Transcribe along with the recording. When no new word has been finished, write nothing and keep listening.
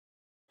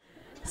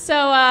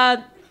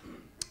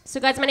So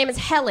guys, my name is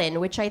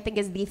Helen, which I think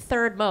is the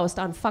third most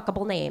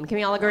unfuckable name. Can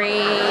we all agree?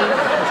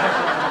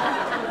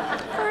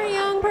 For a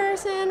young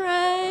person,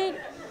 right?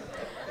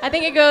 I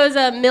think it goes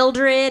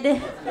Mildred,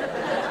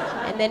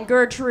 and then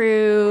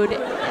Gertrude,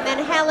 and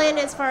then Helen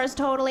as far as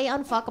totally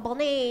unfuckable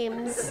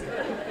names.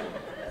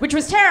 Which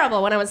was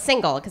terrible when I was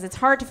single, because it's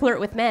hard to flirt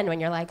with men when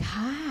you're like,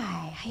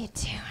 hi, how you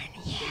doing?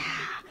 Yeah,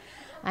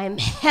 I'm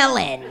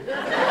Helen.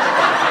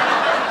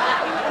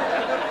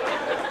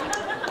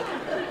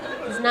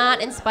 Does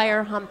not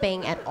inspire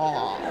humping at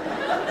all,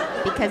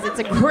 because it's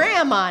a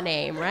grandma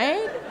name,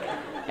 right?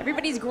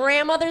 Everybody's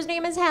grandmother's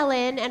name is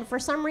Helen, and for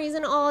some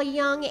reason, all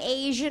young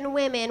Asian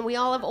women, we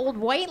all have old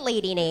white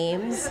lady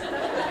names.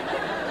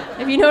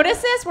 Have you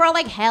noticed this? We're all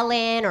like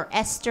Helen or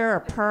Esther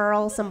or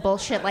Pearl, some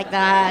bullshit like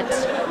that.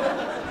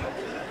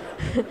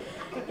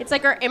 It's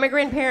like our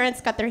immigrant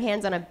parents got their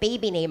hands on a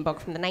baby name book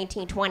from the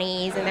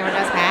 1920s, and they were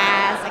just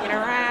passing it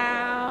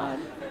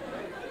around.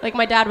 Like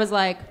my dad was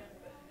like,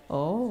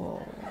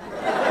 oh.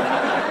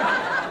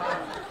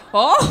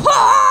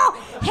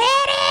 Oh,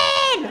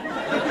 Helen!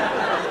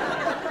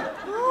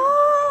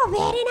 Oh,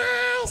 very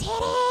nice,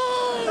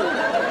 Helen!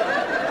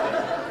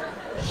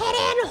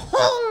 Helen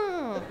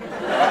Hong!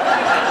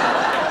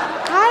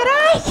 I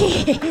like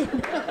it!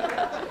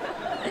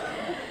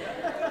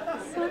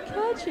 So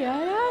catchy, I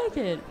like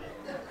it.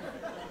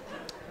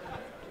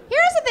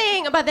 Here's the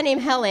thing about the name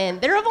Helen.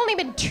 There have only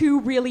been two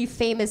really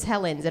famous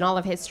Helens in all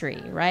of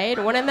history, right?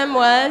 One of them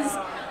was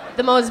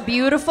the most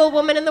beautiful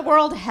woman in the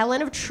world,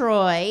 Helen of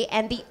Troy,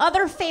 and the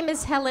other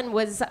famous Helen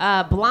was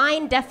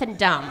blind, deaf, and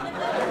dumb.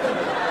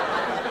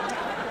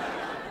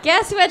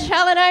 Guess which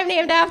Helen I'm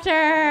named after?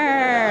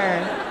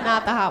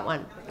 Not the hot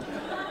one.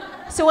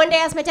 So one day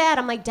I asked my dad,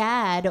 I'm like,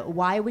 Dad,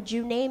 why would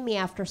you name me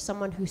after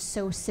someone who's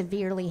so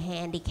severely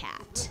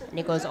handicapped? And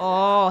he goes,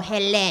 oh,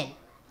 Helen,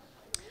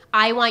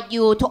 I want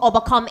you to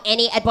overcome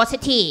any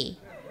adversity.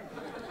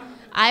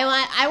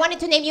 I wanted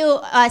to name you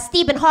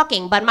Stephen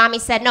Hawking, but Mommy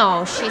said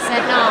no. She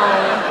said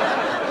no.